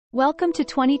Welcome to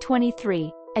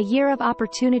 2023, a year of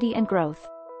opportunity and growth.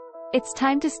 It's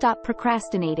time to stop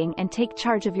procrastinating and take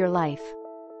charge of your life.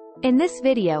 In this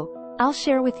video, I'll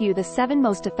share with you the 7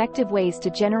 most effective ways to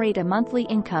generate a monthly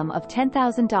income of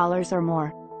 $10,000 or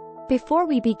more. Before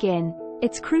we begin,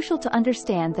 it's crucial to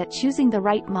understand that choosing the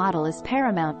right model is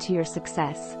paramount to your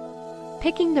success.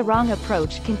 Picking the wrong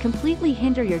approach can completely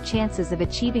hinder your chances of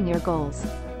achieving your goals.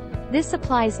 This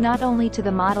applies not only to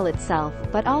the model itself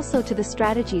but also to the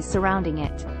strategies surrounding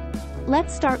it.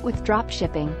 Let's start with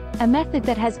dropshipping, a method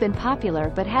that has been popular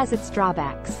but has its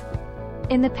drawbacks.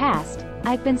 In the past,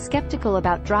 I've been skeptical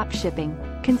about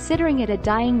dropshipping, considering it a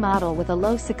dying model with a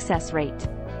low success rate.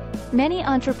 Many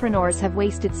entrepreneurs have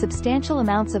wasted substantial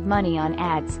amounts of money on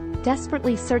ads,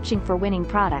 desperately searching for winning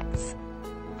products.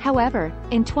 However,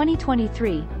 in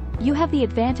 2023, you have the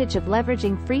advantage of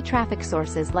leveraging free traffic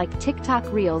sources like TikTok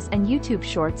Reels and YouTube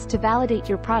Shorts to validate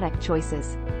your product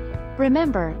choices.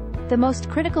 Remember, the most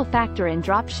critical factor in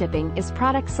dropshipping is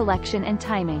product selection and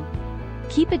timing.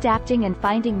 Keep adapting and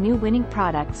finding new winning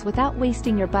products without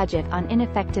wasting your budget on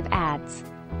ineffective ads.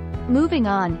 Moving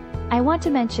on, I want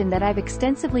to mention that I've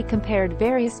extensively compared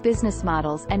various business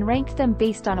models and ranked them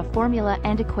based on a formula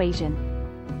and equation.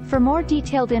 For more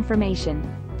detailed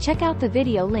information, check out the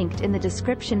video linked in the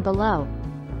description below.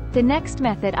 The next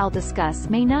method I'll discuss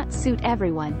may not suit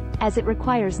everyone, as it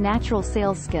requires natural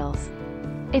sales skills.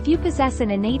 If you possess an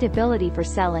innate ability for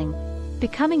selling,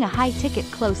 becoming a high-ticket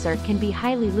closer can be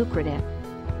highly lucrative.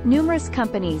 Numerous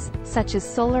companies, such as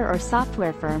solar or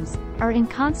software firms, are in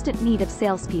constant need of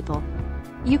salespeople.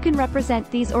 You can represent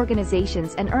these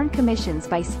organizations and earn commissions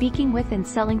by speaking with and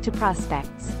selling to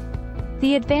prospects.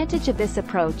 The advantage of this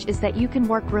approach is that you can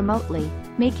work remotely,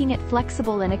 making it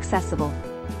flexible and accessible.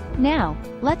 Now,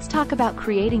 let's talk about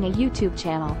creating a YouTube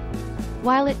channel.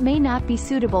 While it may not be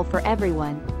suitable for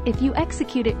everyone, if you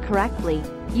execute it correctly,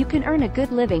 you can earn a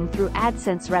good living through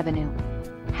AdSense revenue.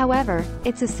 However,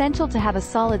 it's essential to have a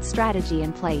solid strategy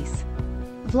in place.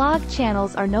 Vlog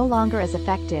channels are no longer as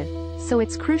effective, so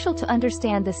it's crucial to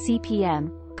understand the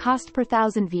CPM, cost per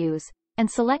thousand views, and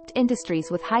select industries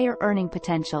with higher earning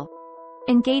potential.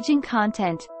 Engaging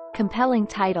content, compelling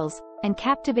titles, and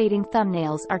captivating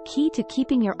thumbnails are key to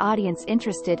keeping your audience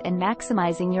interested and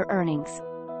maximizing your earnings.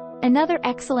 Another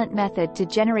excellent method to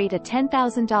generate a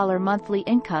 $10,000 monthly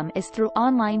income is through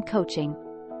online coaching.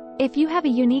 If you have a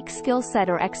unique skill set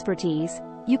or expertise,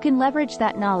 you can leverage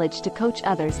that knowledge to coach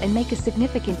others and make a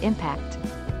significant impact.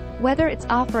 Whether it's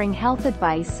offering health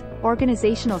advice,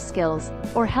 organizational skills,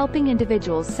 or helping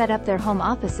individuals set up their home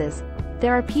offices,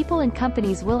 there are people and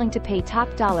companies willing to pay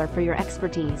top dollar for your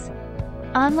expertise.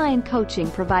 Online coaching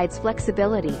provides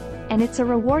flexibility, and it's a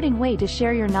rewarding way to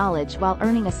share your knowledge while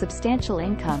earning a substantial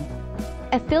income.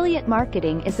 Affiliate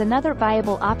marketing is another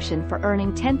viable option for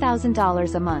earning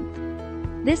 $10,000 a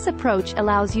month. This approach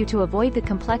allows you to avoid the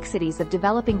complexities of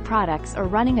developing products or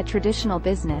running a traditional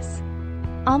business.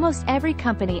 Almost every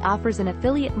company offers an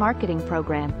affiliate marketing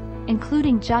program,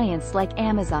 including giants like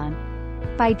Amazon.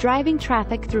 By driving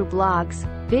traffic through blogs,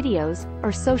 videos,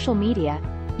 or social media,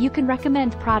 you can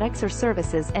recommend products or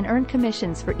services and earn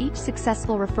commissions for each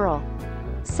successful referral.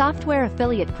 Software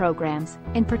affiliate programs,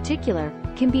 in particular,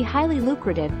 can be highly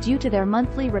lucrative due to their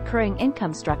monthly recurring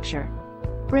income structure.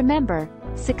 Remember,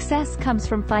 success comes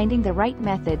from finding the right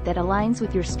method that aligns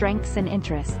with your strengths and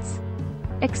interests.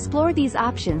 Explore these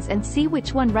options and see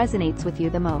which one resonates with you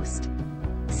the most.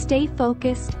 Stay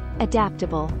focused,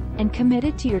 adaptable, and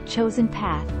committed to your chosen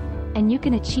path, and you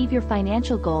can achieve your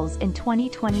financial goals in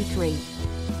 2023.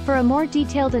 For a more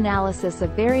detailed analysis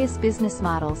of various business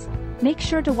models, make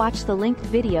sure to watch the linked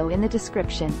video in the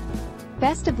description.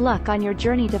 Best of luck on your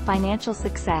journey to financial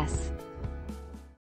success.